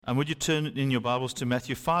And would you turn in your Bibles to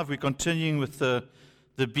Matthew 5? We're continuing with the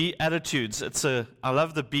Beatitudes. I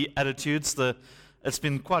love the Beatitudes. It's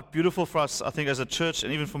been quite beautiful for us, I think, as a church,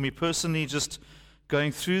 and even for me personally, just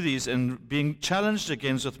going through these and being challenged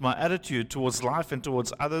again with my attitude towards life and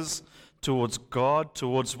towards others, towards God,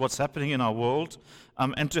 towards what's happening in our world.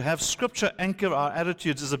 And to have Scripture anchor our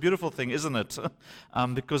attitudes is a beautiful thing, isn't it?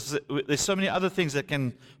 Because there's so many other things that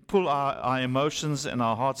can pull our emotions and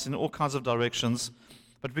our hearts in all kinds of directions.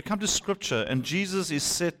 But we come to Scripture, and Jesus is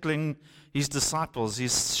settling his disciples.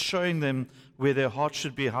 He's showing them where their heart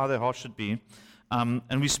should be, how their heart should be. And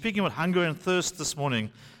we're speaking about hunger and thirst this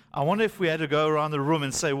morning. I wonder if we had to go around the room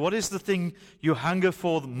and say, what is the thing you hunger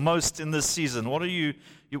for the most in this season? What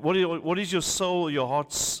is your soul, your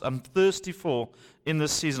heart's thirsty for in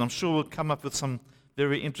this season? I'm sure we'll come up with some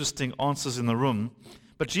very interesting answers in the room.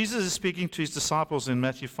 But Jesus is speaking to his disciples in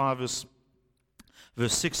Matthew 5, verse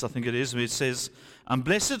 6, I think it is, where it says,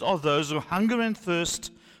 blessed are those who hunger and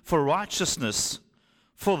thirst for righteousness,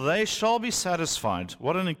 for they shall be satisfied.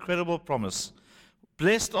 What an incredible promise.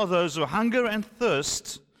 Blessed are those who hunger and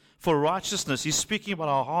thirst for righteousness. He's speaking about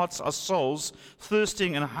our hearts, our souls,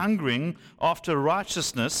 thirsting and hungering after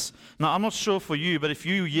righteousness. Now, I'm not sure for you, but if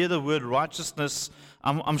you hear the word righteousness,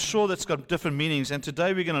 I'm sure that's got different meanings. And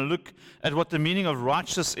today we're going to look at what the meaning of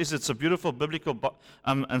righteous is. It's a beautiful biblical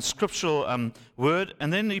and scriptural word.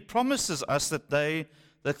 And then he promises us that they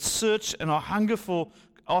that search and are hunger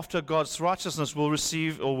after God's righteousness will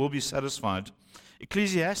receive or will be satisfied.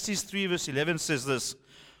 Ecclesiastes 3 verse 11 says this,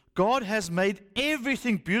 God has made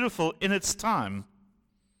everything beautiful in its time,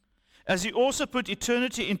 as he also put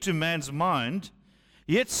eternity into man's mind,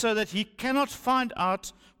 yet so that he cannot find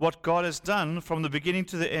out what God has done from the beginning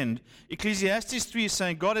to the end. Ecclesiastes 3 is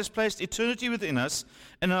saying God has placed eternity within us,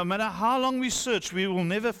 and no matter how long we search, we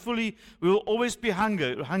will always be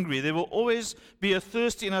hungry. There will always be a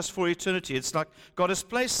thirst in us for eternity. It's like God has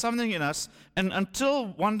placed something in us, and until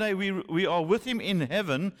one day we are with him in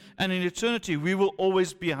heaven and in eternity, we will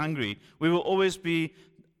always be hungry. We will always be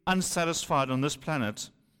unsatisfied on this planet.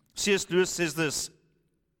 C.S. Lewis says this,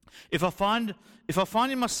 If I find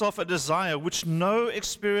in myself a desire which no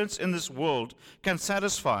experience in this world can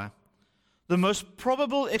satisfy, the most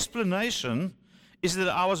probable explanation is that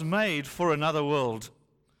I was made for another world.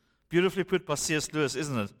 Beautifully put by C.S. Lewis,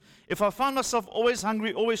 isn't it? If I find myself always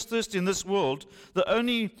hungry, always thirsty in this world, the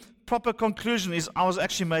only proper conclusion is I was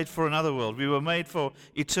actually made for another world. We were made for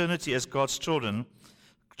eternity as God's children.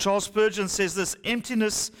 Charles Spurgeon says this,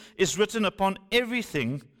 emptiness is written upon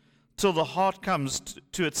everything till the heart comes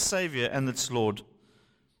to its Savior and its Lord.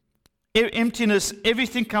 Emptiness,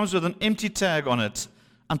 everything comes with an empty tag on it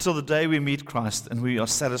until the day we meet Christ and we are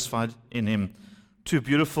satisfied in him. Two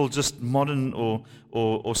beautiful, just modern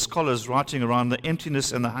or scholars writing around the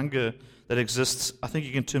emptiness and the hunger that exists. I think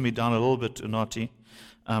you can turn me down a little bit, Unati.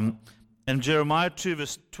 And Jeremiah 2,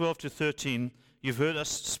 verse 12 to 13, you've heard us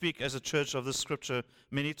speak as a church of this scripture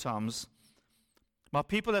many times. My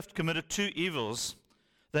people have committed two evils.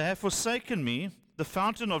 They have forsaken me, the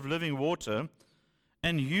fountain of living water,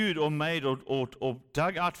 and hewed or made or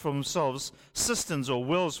dug out for themselves cisterns or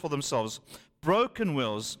wells for themselves, broken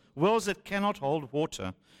wells that cannot hold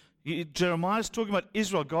water. Jeremiah is talking about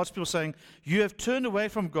Israel, God's people, saying, you have turned away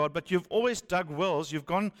from God, but you've always dug wells. You've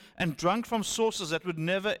gone and drunk from sources that would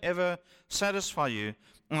never, ever satisfy you.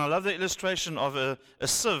 And I love the illustration of a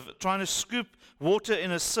sieve, trying to scoop water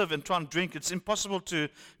in a sieve and try and drink. It's impossible to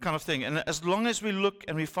kind of thing. And as long as we look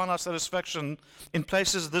and we find our satisfaction in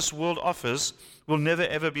places this world offers, we'll never,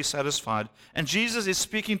 ever be satisfied. And Jesus is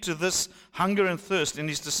speaking to this hunger and thirst in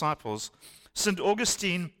his disciples. St.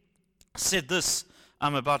 Augustine said this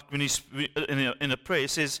about when he's in a prayer. He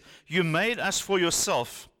says, you made us for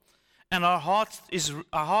yourself, and our heart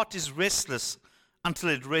is restless until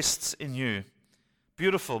it rests in you.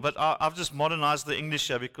 Beautiful, but I've just modernized the English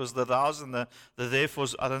here because the thous and the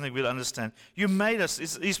therefores, I don't think we'll understand. You made us.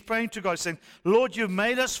 He's praying to God, saying, Lord, you've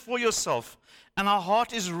made us for yourself, and our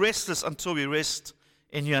heart is restless until we rest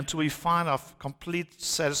in you, until we find our complete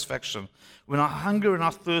satisfaction. When our hunger and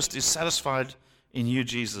our thirst is satisfied in you,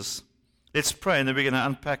 Jesus. Let's pray, and then we're going to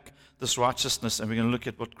unpack this righteousness, and we're going to look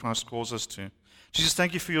at what Christ calls us to. Jesus,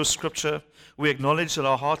 thank you for your scripture. We acknowledge that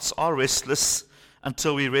our hearts are restless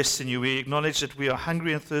until we rest in you. We acknowledge that we are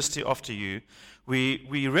hungry and thirsty after you.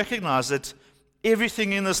 We recognize that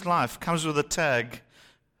everything in this life comes with a tag,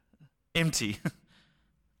 empty,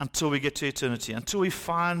 until we get to eternity. Until we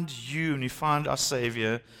find you and we find our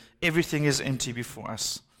Savior, everything is empty before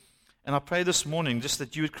us. And I pray this morning just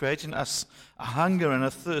that you would create in us a hunger and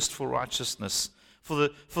a thirst for righteousness.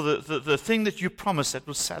 the thing that you promised that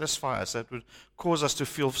would satisfy us, that would cause us to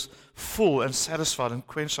feel full and satisfied and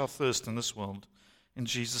quench our thirst in this world. In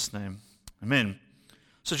Jesus' name, amen.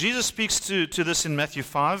 So Jesus speaks to this in Matthew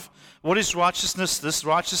 5. What is righteousness? This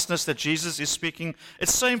righteousness that Jesus is speaking,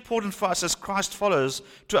 it's so important for us as Christ followers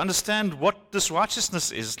to understand what this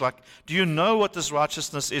righteousness is. Like, do you know what this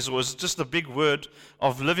righteousness is, or is it just a big word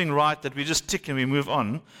of living right that we just tick and we move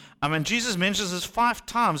on? I mean, Jesus mentions this 5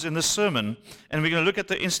 times in this sermon, and we're going to look at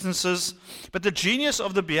the instances. But the genius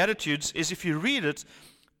of the Beatitudes is, if you read it,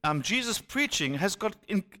 Jesus preaching has got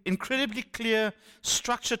incredibly clear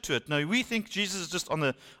structure to it. Now, we think Jesus is just on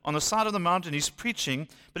the side of the mountain, he's preaching,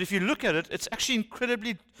 but if you look at it, it's actually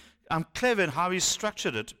incredibly clever in how he's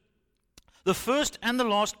structured it. The first and the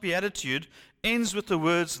last Beatitude ends with the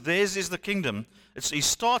words, theirs is the kingdom. He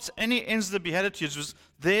starts and he ends the Beatitudes with,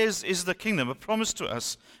 theirs is the kingdom, a promise to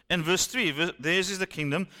us. In verse 3, theirs is the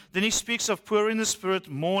kingdom. Then he speaks of poor in the spirit,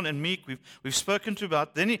 mourn and meek, we've spoken to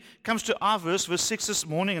about. Then he comes to our verse 6 this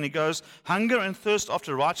morning, and he goes, hunger and thirst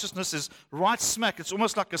after righteousness is right smack. It's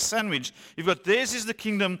almost like a sandwich. You've got theirs is the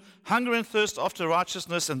kingdom, hunger and thirst after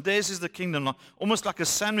righteousness, and theirs is the kingdom, almost like a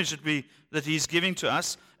sandwich that he's giving to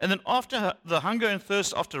us. And then after the hunger and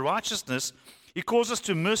thirst after righteousness, he calls us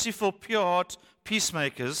to merciful, pure heart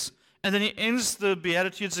peacemakers. And then he ends the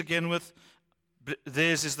Beatitudes again with,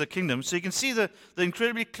 theirs is the kingdom. So you can see the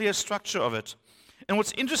incredibly clear structure of it. And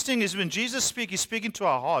what's interesting is when Jesus speaks, he's speaking to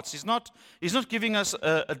our hearts. He's not giving us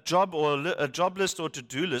a job or a job list or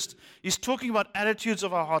to-do list. He's talking about attitudes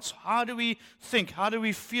of our hearts. How do we think? How do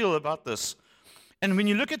we feel about this? And when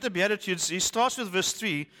you look at the Beatitudes, he starts with verse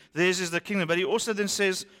 3, theirs is the kingdom. But he also then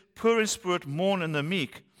says, poor in spirit, mourn, and the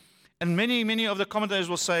meek. And many of the commentators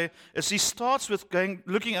will say, as he starts with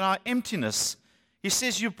looking at our emptiness, he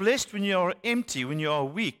says, you're blessed when you are empty, when you are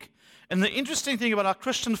weak. And the interesting thing about our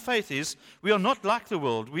Christian faith is we are not like the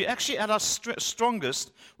world. We're actually at our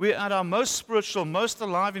strongest, we're at our most spiritual, most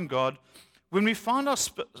alive in God, when we find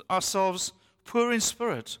ourselves poor in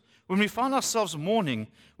spirit, when we find ourselves mourning,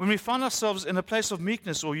 when we find ourselves in a place of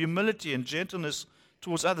meekness or humility and gentleness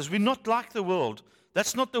towards others. We're not like the world.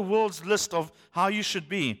 That's not the world's list of how you should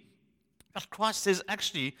be. But Christ says,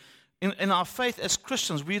 actually, in our faith as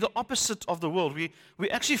Christians, we're the opposite of the world. We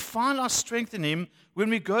actually find our strength in Him when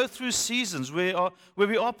we go through seasons where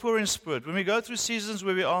we are poor in spirit, when we go through seasons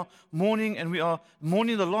where we are mourning and we are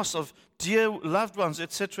mourning the loss of dear loved ones,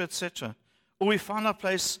 etc., etc. Or we find our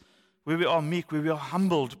place where we are meek, where we are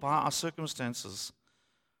humbled by our circumstances.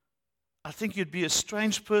 I think you'd be a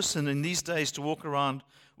strange person in these days to walk around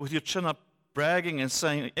with your chin up, bragging and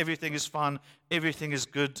saying everything is fine, everything is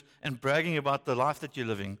good, and bragging about the life that you're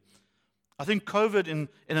living. I think COVID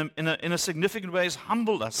in a significant way has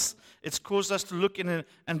humbled us. It's caused us to look in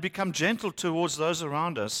and become gentle towards those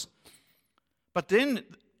around us. But then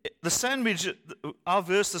the sandwich, our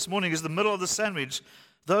verse this morning is the middle of the sandwich.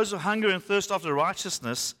 Those who hunger and thirst after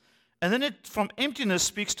righteousness. And then it from emptiness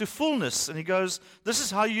speaks to fullness. And he goes, this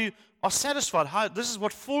is how you are satisfied. This is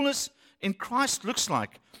what fullness in Christ looks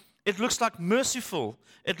like. It looks like merciful.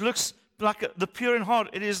 It looks like the pure in heart.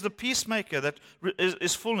 It is the peacemaker that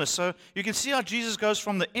is fullness. So you can see how Jesus goes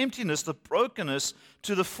from the emptiness, the brokenness,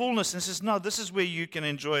 to the fullness and says, no, this is where you can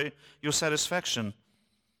enjoy your satisfaction.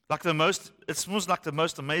 It's almost like the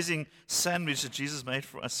most amazing sandwich that Jesus made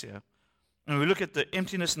for us here. And we look at the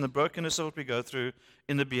emptiness and the brokenness of what we go through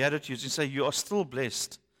in the Beatitudes and say, you are still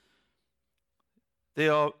blessed.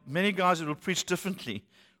 There are many guys that will preach differently.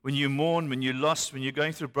 When you mourn, when you're lost, when you're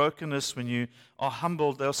going through brokenness, when you are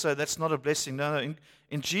humbled, they'll say that's not a blessing. No,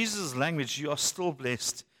 in Jesus' language, you are still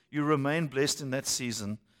blessed. You remain blessed in that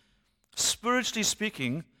season. Spiritually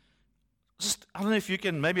speaking, I don't know if you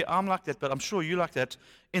can, maybe I'm like that, but I'm sure you like that.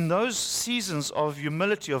 In those seasons of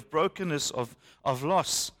humility, of brokenness, of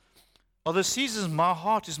loss, are the seasons my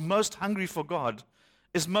heart is most hungry for God,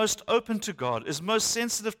 is most open to God, is most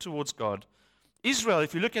sensitive towards God. Israel,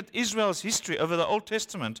 if you look at Israel's history over the Old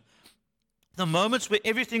Testament, the moments where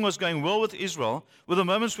everything was going well with Israel were the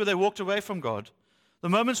moments where they walked away from God. The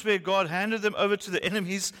moments where God handed them over to the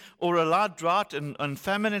enemies or allowed drought and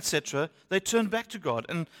famine, etc., they turned back to God.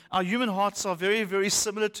 And our human hearts are very, very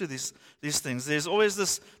similar to these things. There's always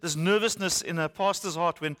this nervousness in a pastor's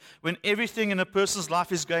heart when everything in a person's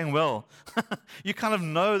life is going well. You kind of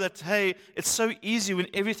know that, hey, it's so easy when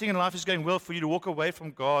everything in life is going well for you to walk away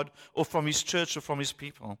from God or from His church or from His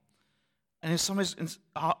people. And in some ways,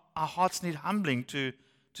 our hearts need humbling to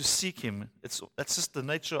seek Him. That's just the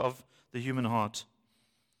nature of the human heart.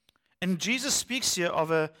 And Jesus speaks here of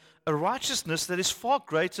a righteousness that is far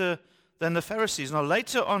greater than the Pharisees. Now,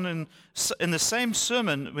 later on in the same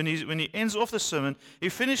sermon, when he ends off the sermon, he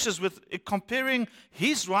finishes with comparing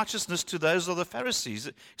his righteousness to those of the Pharisees.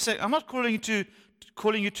 He's saying, I'm not calling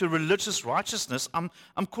you to religious righteousness. I'm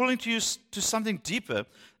calling you to something deeper.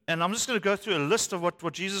 And I'm just going to go through a list of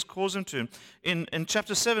what Jesus calls him to. In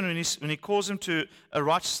chapter 7, when he calls him to a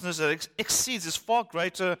righteousness that exceeds, is far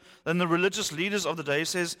greater than the religious leaders of the day. He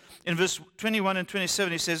says, in verse 21 and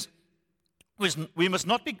 27, he says, we must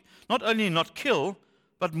not only not kill,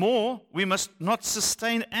 but more, we must not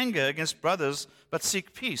sustain anger against brothers, but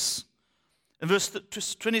seek peace. In verse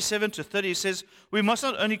 27 to 30, he says, we must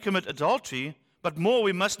not only commit adultery, but more,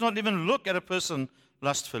 we must not even look at a person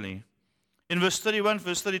lustfully. In verse 31,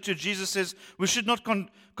 verse 32, Jesus says, we should not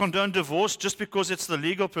condone divorce just because it's the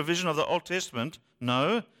legal provision of the Old Testament.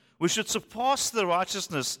 No, we should surpass the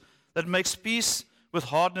righteousness that makes peace with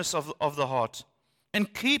hardness of the heart,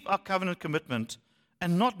 and keep our covenant commitment,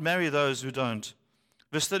 and not marry those who don't.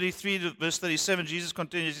 Verse 33 to verse 37, Jesus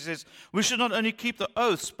continues, he says, we should not only keep the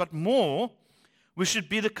oaths, but more, we should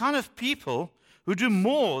be the kind of people who do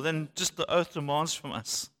more than just the oath demands from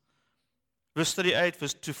us. Verse 38,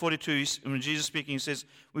 verse 42, when Jesus speaking, he says,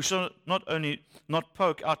 we shall not only not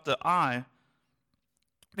poke out the eye,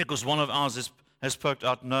 because one of ours has poked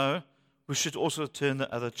out, no, we should also turn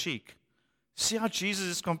the other cheek. See how Jesus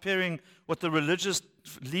is comparing what the religious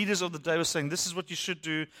leaders of the day were saying, this is what you should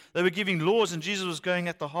do. They were giving laws, and Jesus was going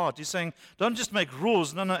at the heart. He's saying, don't just make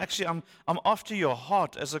rules. No, actually, I'm after your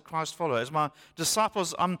heart as a Christ follower. As my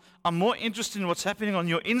disciples, I'm more interested in what's happening on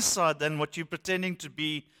your inside than what you're pretending to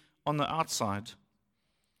be on the outside.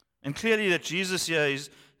 And clearly that Jesus here is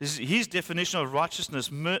his definition of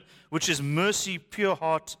righteousness, which is mercy, pure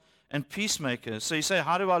heart, and peacemaker. So you say,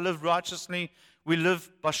 how do I live righteously? We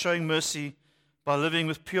live by showing mercy, by living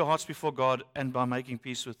with pure hearts before God, and by making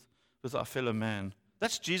peace with our fellow man.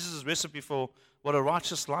 That's Jesus' recipe for what a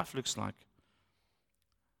righteous life looks like.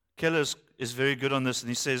 Keller is very good on this, and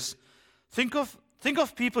he says, think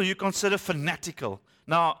of people you consider fanatical.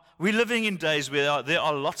 Now, we're living in days where there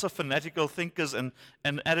are lots of fanatical thinkers and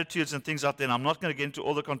attitudes and things out there, and I'm not going to get into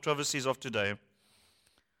all the controversies of today.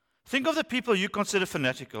 Think of the people you consider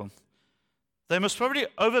fanatical. They must probably be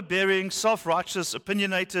overbearing, self-righteous,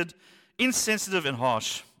 opinionated, insensitive, and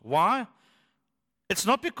harsh. Why? It's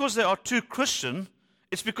not because they are too Christian,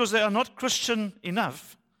 it's because they are not Christian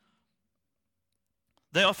enough.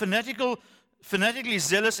 They are fanatically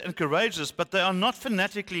zealous and courageous, but they are not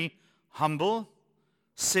fanatically humble,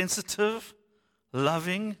 sensitive,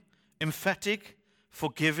 loving, emphatic,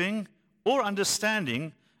 forgiving, or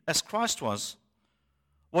understanding as Christ was.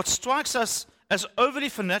 What strikes us as overly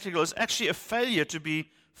fanatical is actually a failure to be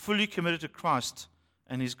fully committed to Christ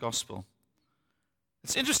and His gospel.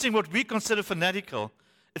 It's interesting what we consider fanatical.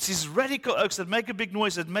 It's these radical oaks that make a big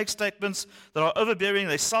noise, that make statements, that are overbearing,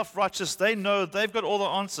 they're self-righteous, they know, they've got all the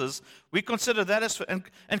answers. We consider that as,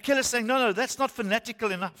 and Keller's saying, no, that's not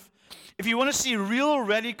fanatical enough. If you want to see real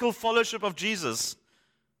radical fellowship of Jesus,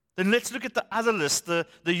 then let's look at the other list, the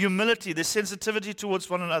humility, the sensitivity towards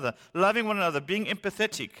one another, loving one another, being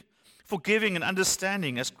empathetic, forgiving and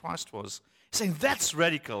understanding as Christ was. He's saying that's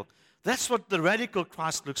radical. That's what the radical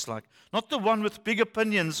Christ looks like. Not the one with big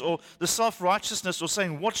opinions or the self-righteousness or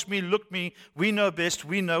saying, watch me, look me, we know best,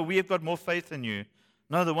 we know, we have got more faith than you.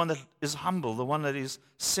 No, the one that is humble, the one that is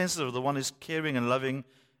sensitive, the one that is caring and loving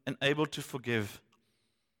and able to forgive.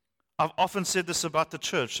 I've often said this about the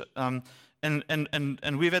church, and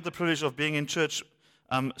we've had the privilege of being in church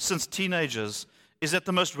since teenagers, is that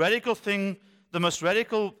the most radical thing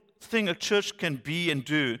a church can be and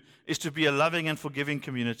do is to be a loving and forgiving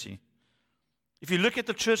community. If you look at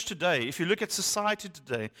the church today, if you look at society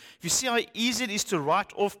today, if you see how easy it is to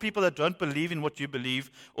write off people that don't believe in what you believe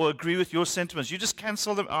or agree with your sentiments, you just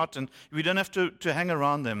cancel them out and we don't have to hang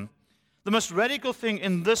around them. The most radical thing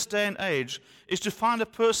in this day and age is to find a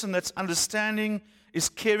person that's understanding, is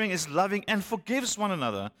caring, is loving, and forgives one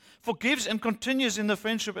another. Forgives and continues in the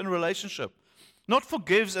friendship and relationship. Not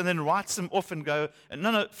forgives and then writes them off and go,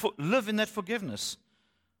 live in that forgiveness.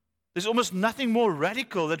 There's almost nothing more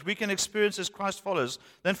radical that we can experience as Christ followers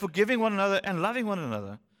than forgiving one another and loving one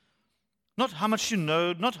another. Not how much you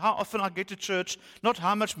know, not how often I get to church, not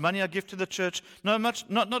how much money I give to the church, not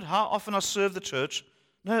how often I serve the church.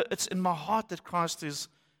 No, it's in my heart that Christ is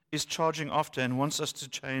charging after and wants us to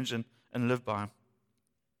change and live by.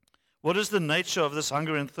 What is the nature of this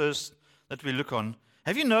hunger and thirst that we look on?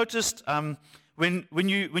 Have you noticed when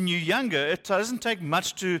you're younger, it doesn't take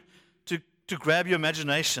much to to grab your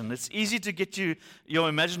imagination. It's easy to get your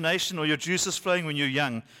imagination or your juices flowing when you're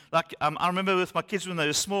young. Like I remember with my kids when they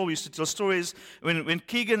were small, we used to tell stories. When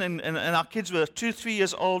Keegan and our kids were 2, 3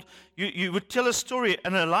 years old, you would tell a story,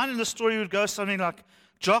 and a line in the story would go something like,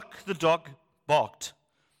 Jock the dog barked.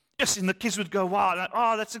 Yes, and the kids would go, wow,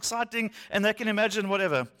 oh, that's exciting, and they can imagine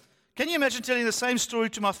whatever. Can you imagine telling the same story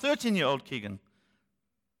to my 13-year-old Keegan?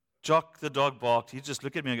 Jock the dog barked. He'd just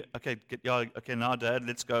look at me and go, okay, now, Dad,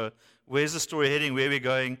 let's go. Where's the story heading? Where are we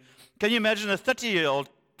going? Can you imagine a 30-year-old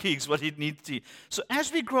Keegs, what he'd need to? So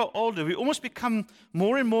as we grow older, we almost become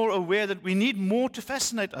more and more aware that we need more to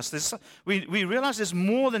fascinate us. We realize there's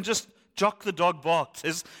more than just Jock the dog barked.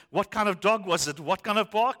 There's what kind of dog was it? What kind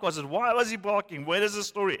of bark was it? Why was he barking? Where does the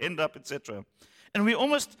story end up, etc.? And we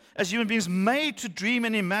almost, as human beings, made to dream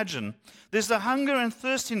and imagine. There's the hunger and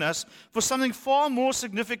thirst in us for something far more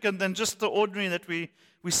significant than just the ordinary that we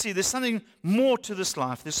see. There's something more to this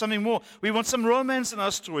life. There's something more. We want some romance in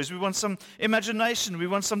our stories. We want some imagination. We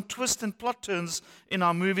want some twists and plot turns in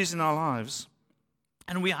our movies, in our lives.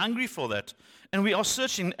 And we're hungry for that. And we are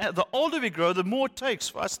searching. The older we grow, the more it takes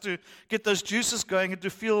for us to get those juices going and to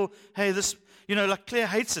feel, hey, this, like Claire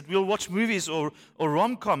hates it. We'll watch movies or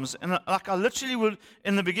rom-coms. And like I literally would,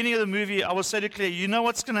 in the beginning of the movie, I will say to Claire, you know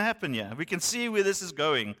what's going to happen here. We can see where this is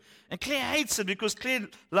going. And Claire hates it because Claire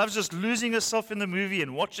loves just losing herself in the movie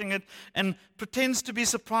and watching it and pretends to be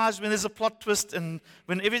surprised when there's a plot twist and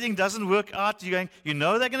when everything doesn't work out. You're going,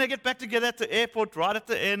 they're going to get back together at the airport right at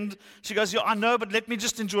the end. She goes, yeah, I know, but let me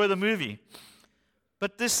just enjoy the movie.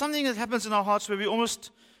 But there's something that happens in our hearts where we're almost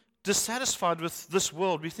dissatisfied with this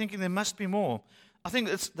world. We're thinking there must be more. I think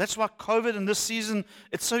that's why COVID in this season,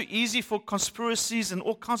 it's so easy for conspiracies and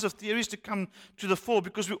all kinds of theories to come to the fore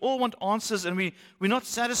because we all want answers and we're not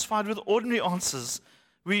satisfied with ordinary answers.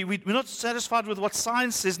 We're not satisfied with what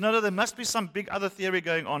science says. No, there must be some big other theory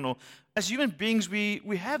going on. Or as human beings, we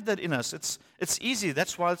have that in us. It's easy.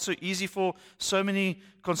 That's why it's so easy for so many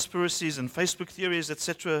conspiracies and Facebook theories,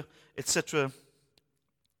 etc., etc.,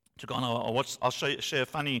 to go on. I'll share a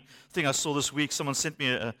funny thing I saw this week. Someone sent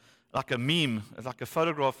me a meme, like a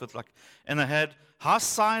photograph with and they had how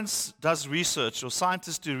science does research or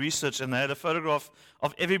scientists do research, and they had a photograph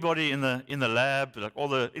of everybody in the lab, like all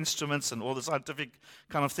the instruments and all the scientific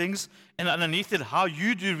kind of things, and underneath it, how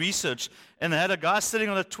you do research. And they had a guy sitting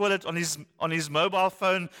on the toilet on his mobile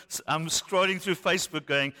phone, scrolling through Facebook,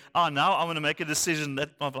 going, now I'm going to make a decision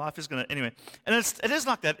that my life is going to anyway. And it is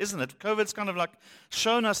like that, isn't it? COVID's kind of like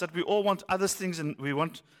shown us that we all want other things and we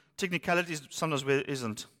want technicalities sometimes where it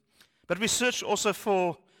isn't. But we search also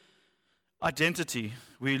for identity.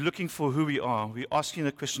 We're looking for who we are. We're asking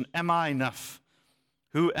the question, am I enough?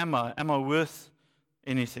 Who am I? Am I worth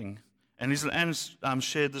anything? And Liesl Ann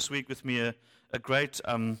shared this week with me a great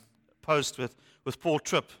post with Paul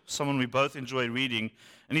Tripp, someone we both enjoy reading.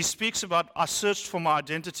 And he speaks about, I searched for my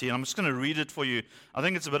identity. And I'm just going to read it for you. I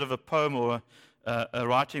think it's a bit of a poem or a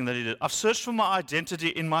writing that he did. I've searched for my identity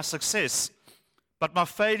in my success, but my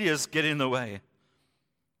failures get in the way.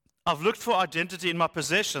 I've looked for identity in my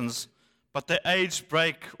possessions, but they age,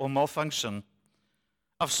 break, or malfunction.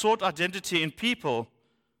 I've sought identity in people,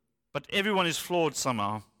 but everyone is flawed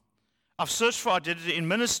somehow. I've searched for identity in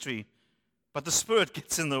ministry, but the Spirit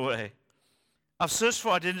gets in the way. I've searched for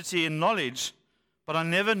identity in knowledge, but I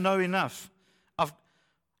never know enough.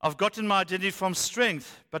 I've gotten my identity from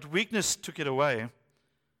strength, but weakness took it away.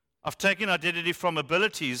 I've taken identity from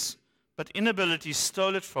abilities, but inabilities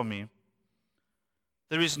stole it from me.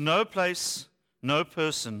 There is no place, no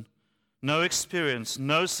person, no experience,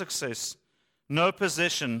 no success, no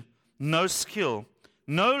possession, no skill,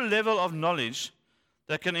 no level of knowledge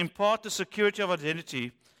that can impart the security of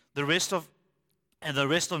identity, the rest of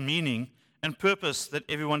meaning and purpose that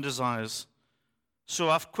everyone desires. So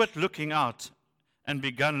I've quit looking out and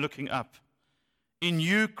begun looking up. In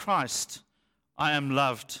you, Christ, I am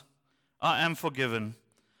loved. I am forgiven.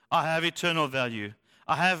 I have eternal value.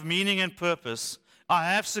 I have meaning and purpose. I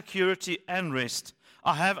have security and rest.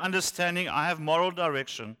 I have understanding. I have moral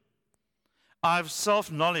direction. I have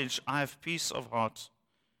self-knowledge. I have peace of heart.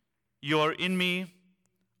 You are in me.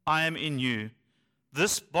 I am in you.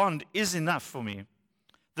 This bond is enough for me.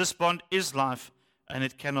 This bond is life, and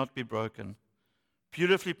it cannot be broken.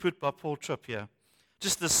 Beautifully put by Paul Tripp here.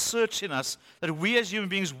 Just the search in us that we as human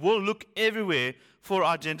beings will look everywhere for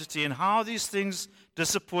identity and how these things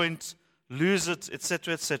disappoint, lose it,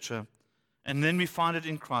 etc., etc. And then we find it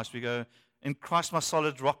in Christ. We go, in Christ my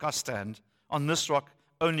solid rock I stand. On this rock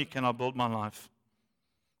only can I build my life.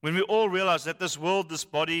 When we all realize that this world, this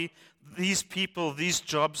body, these people, these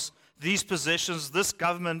jobs, these possessions, this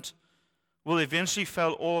government will eventually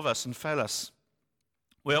fail all of us and fail us.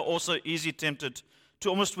 We are also easily tempted to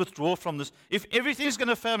almost withdraw from this. If everything's going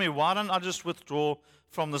to fail me, why don't I just withdraw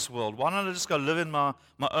from this world? Why don't I just go live in my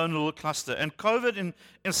own little cluster? And COVID,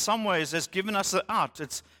 in some ways, has given us an out.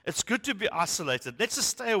 It's good to be isolated. Let's just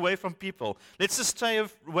stay away from people. Let's just stay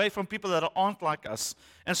away from people that aren't like us.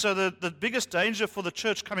 And so the biggest danger for the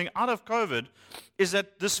church coming out of COVID is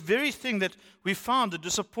that this very thing that we found, the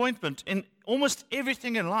disappointment in almost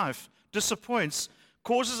everything in life, disappoints,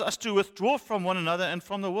 causes us to withdraw from one another and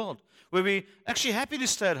from the world. Where we're actually happy to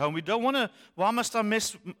stay at home. We don't want to, why must I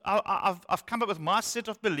mess? I've come up with my set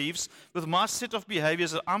of beliefs, with my set of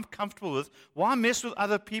behaviors that I'm comfortable with. Why mess with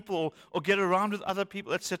other people or get around with other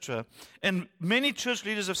people, etc.? And many church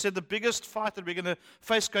leaders have said the biggest fight that we're going to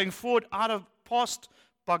face going forward out of past,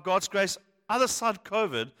 by God's grace, other side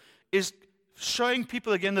COVID, is showing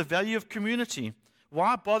people again the value of community.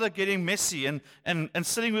 Why bother getting messy and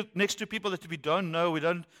sitting next to people that we don't know, we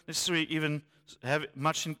don't necessarily even have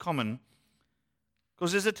much in common?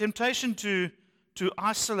 Because there's a temptation to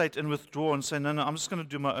isolate and withdraw and say, no, I'm just going to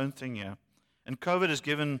do my own thing here. And COVID has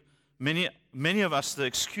given many of us the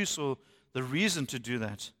excuse or the reason to do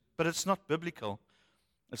that. But it's not biblical.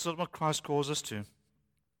 It's not what Christ calls us to.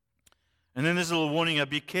 And then there's a little warning,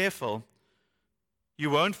 be careful.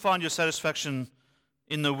 You won't find your satisfaction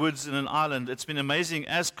in the woods in an island. It's been amazing.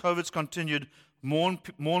 As COVID's continued, more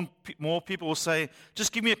people will say,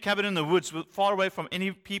 just give me a cabin in the woods, far away from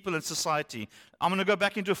any people in society. I'm going to go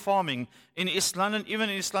back into farming. In East London, even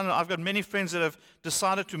in East London, I've got many friends that have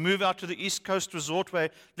decided to move out to the East Coast Resort way.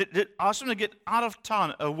 Ask them to get out of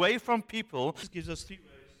town, away from people. This gives us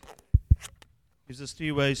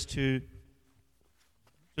three ways to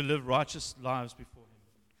live righteous lives before Him.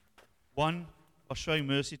 1, by showing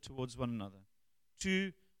mercy towards one another.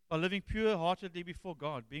 2, by living pure-heartedly before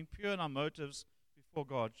God, being pure in our motives before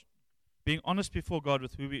God, being honest before God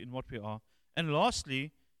with who we and what we are. And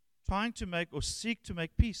lastly, trying to make or seek to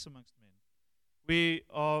make peace amongst men. We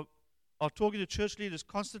are talking to church leaders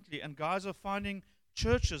constantly, and guys are finding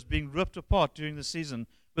churches being ripped apart during the season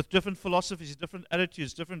with different philosophies, different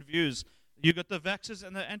attitudes, different views. You've got the vaxxers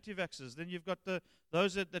and the anti-vaxxers. Then you've got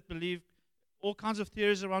those that believe all kinds of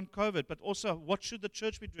theories around COVID, but also what should the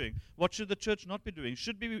church be doing? What should the church not be doing?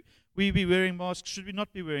 Should we be wearing masks? Should we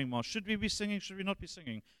not be wearing masks? Should we be singing? Should we not be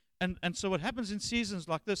singing? And so what happens in seasons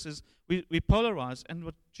like this is we polarize, and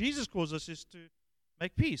what Jesus calls us is to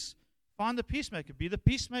make peace. Find the peacemaker. Be the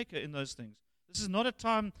peacemaker in those things. This is not a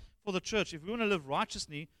time for the church. If we want to live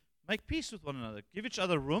righteously, make peace with one another. Give each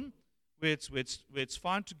other room where it's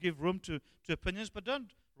fine to give room to opinions, but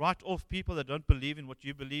don't write off people that don't believe in what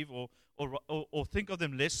you believe or think of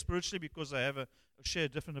them less spiritually because they have share a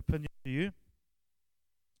different opinion to you.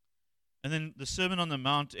 And then the Sermon on the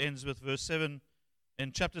Mount ends with verse 7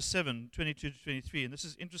 in chapter 7, 22 to 23. And this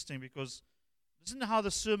is interesting because listen to how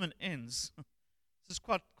the sermon ends. This is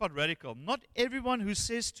quite radical. Not everyone who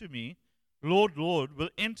says to me, Lord, Lord, will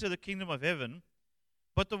enter the kingdom of heaven,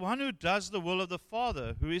 but the one who does the will of the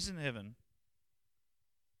Father who is in heaven.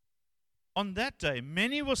 On that day,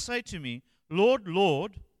 many will say to me, Lord,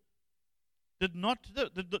 Lord, did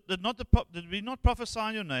we not prophesy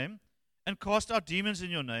in your name, and cast out demons in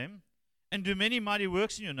your name, and do many mighty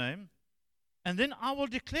works in your name? And then I will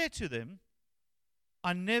declare to them,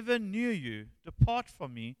 I never knew you. Depart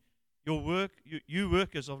from me, you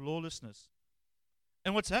workers of lawlessness.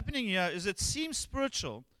 And what's happening here is it seems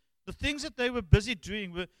spiritual. The things that they were busy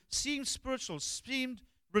doing seemed spiritual, seemed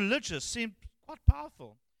religious, seemed quite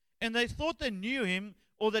powerful. And they thought they knew him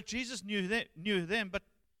or that Jesus knew them, but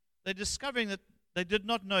they're discovering that they did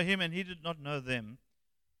not know him and he did not know them.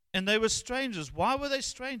 And they were strangers. Why were they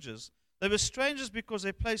strangers? They were strangers because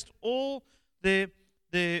they placed all their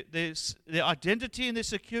identity and their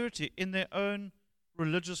security in their own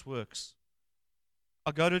religious works.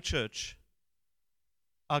 I go to church.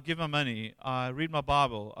 I give my money. I read my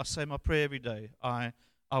Bible. I say my prayer every day. I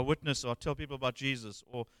witness or I tell people about Jesus.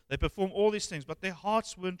 Or they perform all these things, but their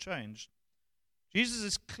hearts weren't changed. Jesus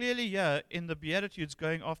is clearly here in the Beatitudes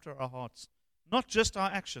going after our hearts, not just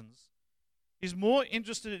our actions. He's more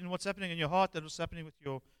interested in what's happening in your heart than what's happening with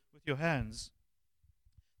your hands.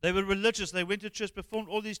 They were religious. They went to church, performed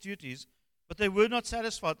all these duties, but they were not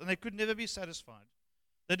satisfied, and they could never be satisfied.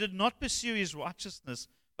 They did not pursue his righteousness,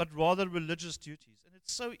 but rather religious duties. And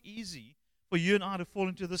it's so easy for you and I to fall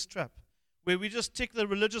into this trap, where we just tick the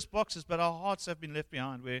religious boxes, but our hearts have been left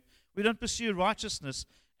behind, where we don't pursue righteousness.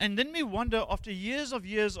 And then we wonder, after years of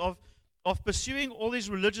pursuing all these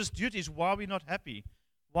religious duties, why are we not happy?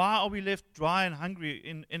 Why are we left dry and hungry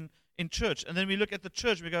in in church. And then we look at the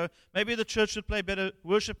church, we go, maybe the church should play better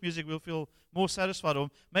worship music, we'll feel more satisfied. Or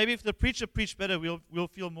maybe if the preacher preached better, we'll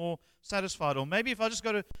feel more satisfied. Or maybe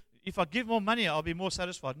if I give more money, I'll be more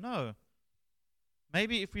satisfied. No.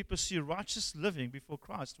 Maybe if we pursue righteous living before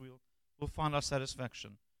Christ, we'll find our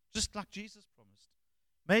satisfaction. Just like Jesus promised.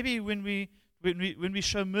 Maybe when we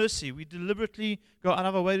show mercy, we deliberately go out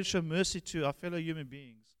of our way to show mercy to our fellow human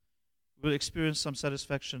beings, we'll experience some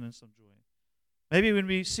satisfaction and some joy. Maybe when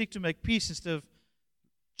we seek to make peace instead of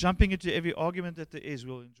jumping into every argument that there is,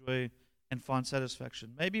 we'll enjoy and find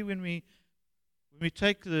satisfaction. Maybe when we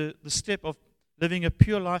take the step of living a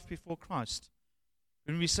pure life before Christ,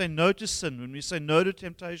 when we say no to sin, when we say no to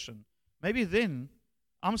temptation, maybe then,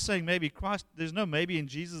 I'm saying maybe Christ, there's no maybe in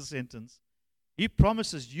Jesus' sentence. He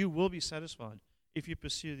promises you will be satisfied if you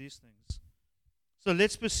pursue these things. So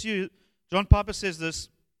let's pursue. John Piper says this.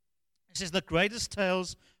 He says the greatest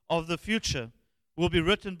tales of the future will be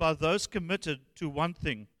written by those committed to one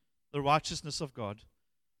thing, the righteousness of God.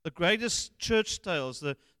 The greatest church tales,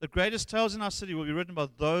 the greatest tales in our city will be written by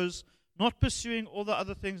those not pursuing all the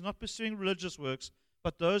other things, not pursuing religious works,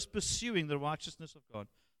 but those pursuing the righteousness of God.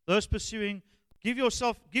 Those pursuing, give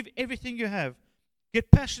everything you have.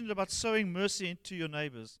 Get passionate about sowing mercy into your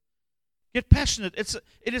neighbors. Get passionate.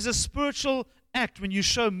 It is a spiritual act when you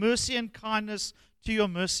show mercy and kindness to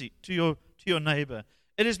your neighbor.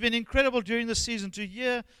 It has been incredible during the season to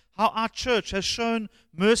hear how our church has shown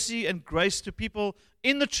mercy and grace to people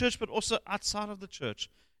in the church, but also outside of the church.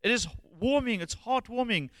 It is warming, it's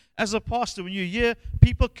heartwarming as a pastor when you hear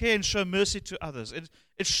people care and show mercy to others.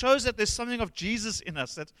 It shows that there's something of Jesus in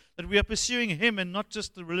us, that we are pursuing Him and not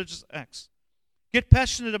just the religious acts. Get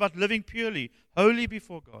passionate about living purely, holy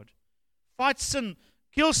before God. Fight sin.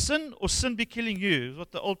 Kill sin or sin be killing you, is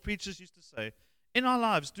what the old preachers used to say. In our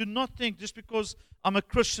lives, do not think just because I'm a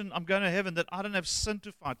Christian, I'm going to heaven, that I don't have sin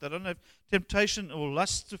to fight, that I don't have temptation or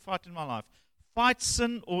lust to fight in my life. Fight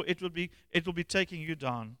sin or it will be taking you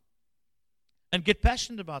down. And get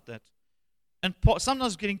passionate about that. And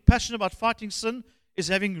sometimes getting passionate about fighting sin is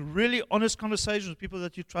having really honest conversations with people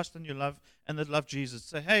that you trust and you love and that love Jesus.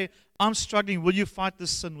 Say, hey, I'm struggling. Will you fight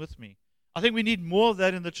this sin with me? I think we need more of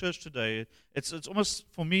that in the church today. It's almost,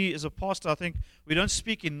 for me as a pastor, I think we don't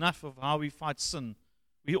speak enough of how we fight sin.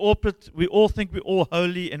 We all think we're all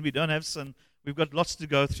holy and we don't have sin. We've got lots to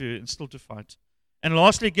go through and still to fight. And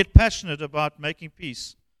lastly, get passionate about making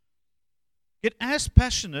peace. Get as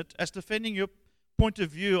passionate as defending your point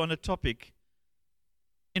of view on a topic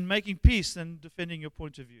in making peace than defending your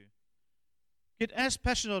point of view. Get as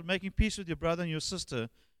passionate about making peace with your brother and your sister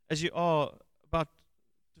as you are about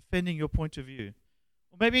defending your point of view.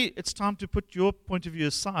 Or maybe it's time to put your point of view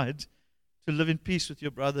aside to live in peace with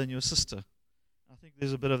your brother and your sister. I think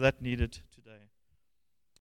there's a bit of that needed